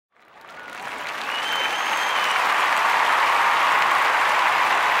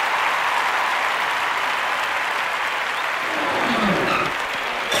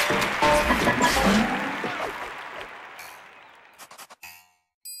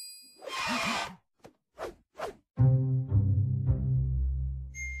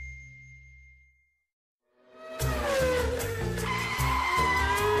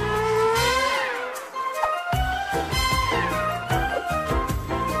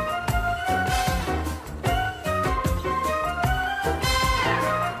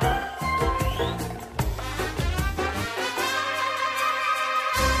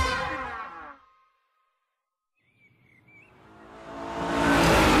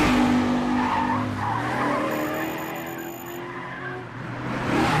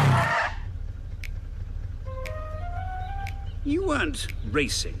You weren't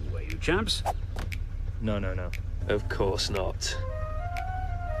racing, were you, chaps? No. Of course not.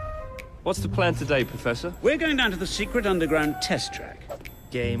 What's the plan today, Professor? We're going down to the secret underground test track.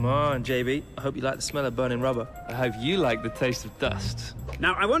 Game on, JB. I hope you like the smell of burning rubber. I hope you like the taste of dust.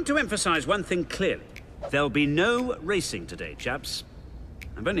 Now, I want to emphasize one thing clearly. There'll be no racing today, chaps.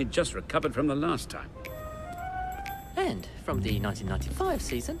 I've only just recovered from the last time. And from the 1995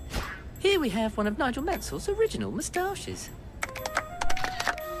 season, here we have one of Nigel Mansell's original moustaches.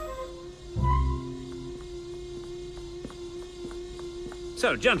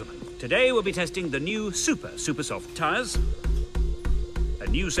 So, gentlemen, today we'll be testing the new super soft tyres, a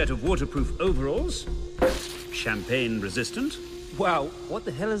new set of waterproof overalls, champagne resistant. Wow, what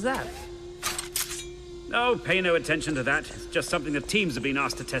the hell is that? Oh, pay no attention to that. It's just something the teams have been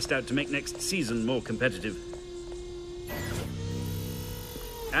asked to test out to make next season more competitive.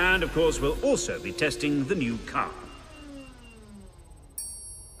 And, of course, we'll also be testing the new car.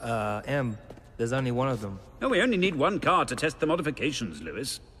 M, there's only one of them. Oh, we only need one car to test the modifications,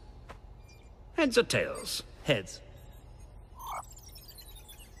 Lewis. Heads or tails? Heads.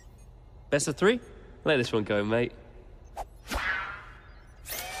 Best of three? Let this one go, mate.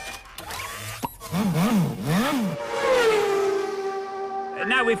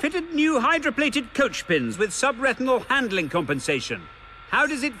 Now, we fitted new hydroplated coach pins with subretinal handling compensation. How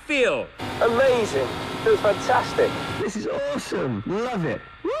does it feel? Amazing. Feels fantastic. This is awesome. Love it.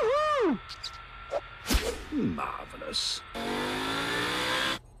 Woohoo! Marvelous.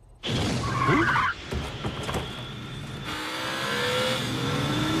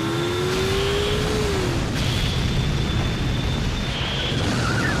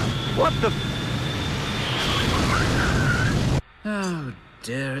 What the... Oh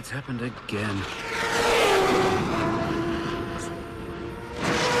dear, it's happened again.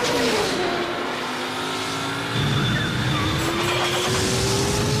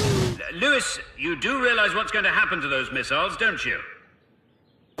 Lewis, you do realize what's going to happen to those missiles, don't you?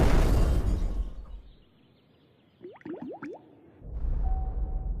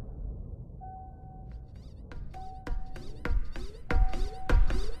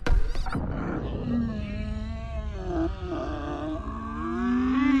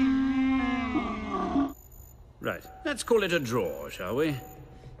 Right, let's call it a draw, shall we?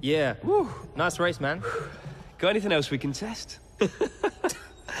 Yeah. Woo. Nice race, man. Got anything else we can test?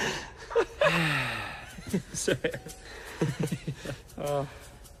 Sorry. Oh.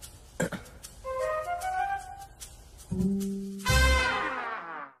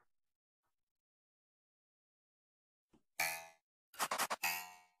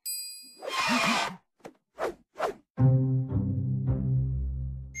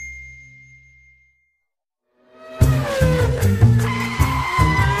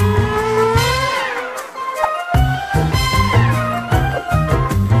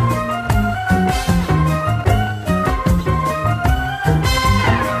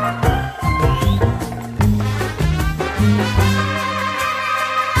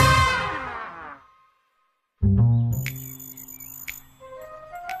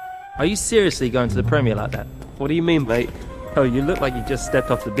 Are you seriously going to the Premier like that? What do you mean, mate? Oh, you look like you just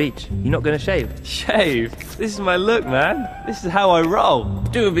stepped off the beach. You're not going to shave? Shave? This is my look, man. This is how I roll.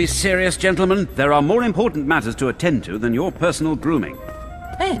 Do be serious, gentlemen. There are more important matters to attend to than your personal grooming.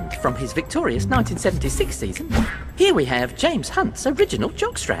 And from his victorious 1976 season, here we have James Hunt's original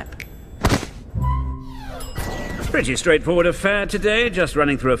jockstrap. Pretty straightforward affair today, just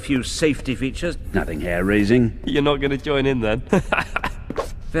running through a few safety features. Nothing hair-raising. You're not going to join in, then?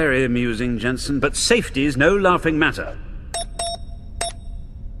 Very amusing, Jensen, but safety's no laughing matter.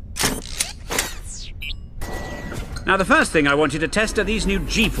 Now, the first thing I want you to test are these new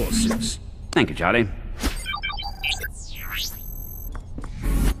G-force suits. Thank you, Charlie.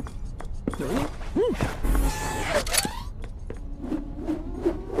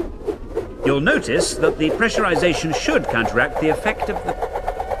 You'll notice that the pressurization should counteract the effect of the...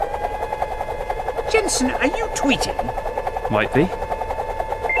 Jensen, are you tweeting? Might be.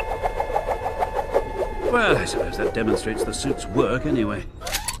 Well, I suppose that demonstrates the suit's work anyway.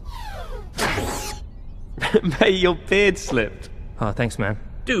 Mate, your beard slipped. Oh, thanks, man.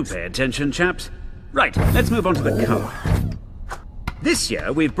 Do pay attention, chaps. Right, let's move on to the car. This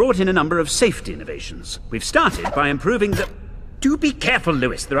year, we've brought in a number of safety innovations. We've started by improving the... Do be careful,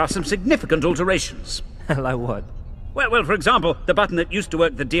 Lewis. There are some significant alterations. Like what? Well, for example, the button that used to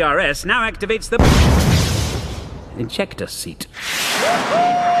work the DRS now activates the... ejector seat.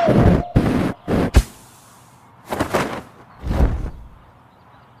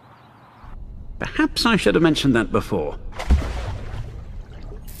 Perhaps I should have mentioned that before.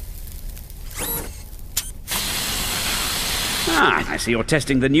 Ah, I see you're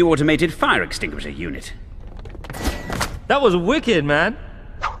testing the new automated fire extinguisher unit. That was wicked, man.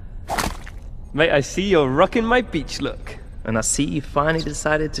 Mate, I see you're rocking my beach look. And I see you finally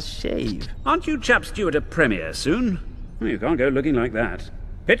decided to shave. Aren't you chaps due at a premiere soon? Well, you can't go looking like that.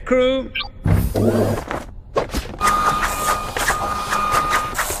 Pit crew!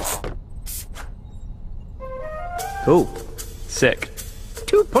 Cool. Sick.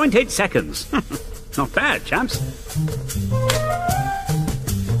 2.8 seconds. Not bad, chaps.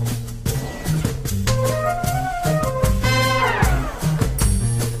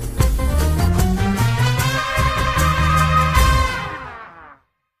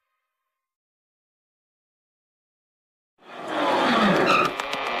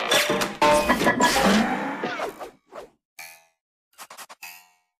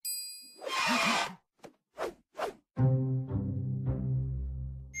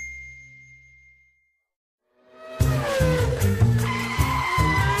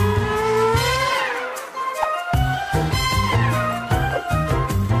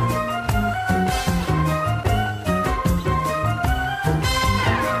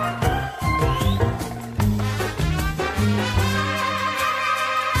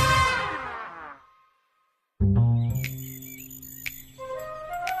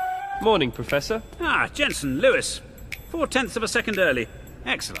 Morning, Professor. Ah, Jenson, Lewis. 0.4 of a second early.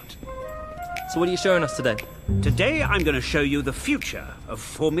 Excellent. So what are you showing us today? Today I'm going to show you the future of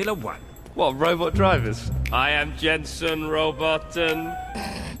Formula One. What, robot drivers? I am Jenson Roboton.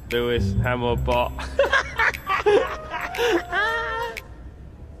 Lewis Hammerbot.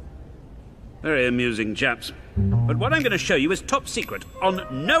 Very amusing, chaps. But what I'm going to show you is top secret. On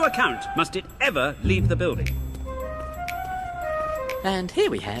no account must it ever leave the building. And here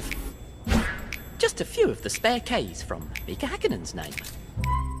we have just a few of the spare Ks from Mika Häkkinen's name.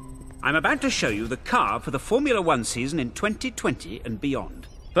 I'm about to show you the car for the Formula One season in 2020 and beyond.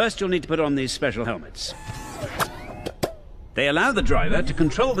 First, you'll need to put on these special helmets. They allow the driver to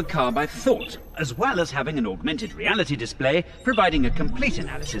control the car by thought, as well as having an augmented reality display, providing a complete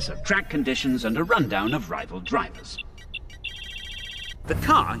analysis of track conditions and a rundown of rival drivers. The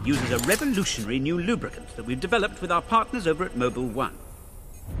car uses a revolutionary new lubricant that we've developed with our partners over at Mobil 1.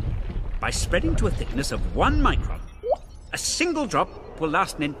 By spreading to a thickness of 1 micron, a single drop will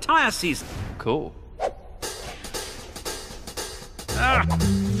last an entire season. Cool. Ah!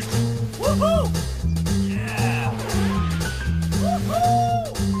 Woohoo! Yeah!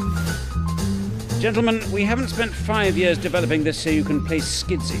 Woohoo! Gentlemen, we haven't spent 5 years developing this so you can play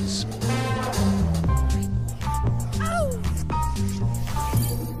skidsies.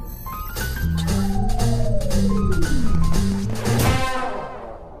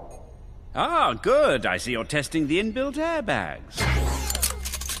 Ah, good. I see you're testing the inbuilt airbags.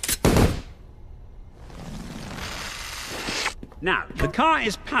 Now, the car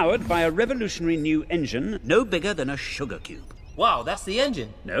is powered by a revolutionary new engine no bigger than a sugar cube. Wow, that's the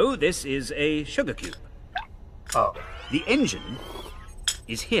engine. No, this is a sugar cube. Oh. The engine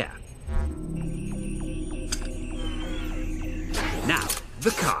is here. Now,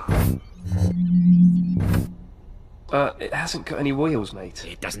 the car. It hasn't got any wheels, mate.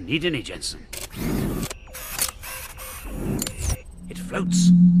 It doesn't need any, Jensen. It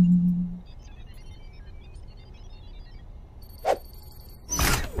floats.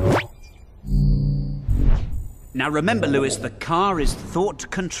 Now remember, Lewis, the car is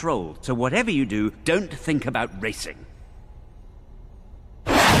thought-controlled, so whatever you do, don't think about racing.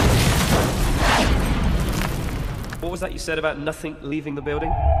 What was that you said about nothing leaving the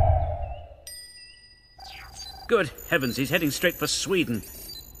building? Good heavens, he's heading straight for Sweden.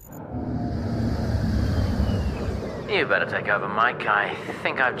 You better take over, Mike. I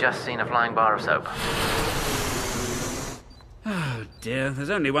think I've just seen a flying bar of soap. Oh dear, there's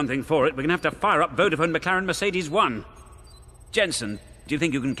only one thing for it. We're going to have to fire up Vodafone McLaren Mercedes 1. Jensen, do you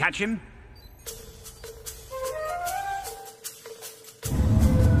think you can catch him?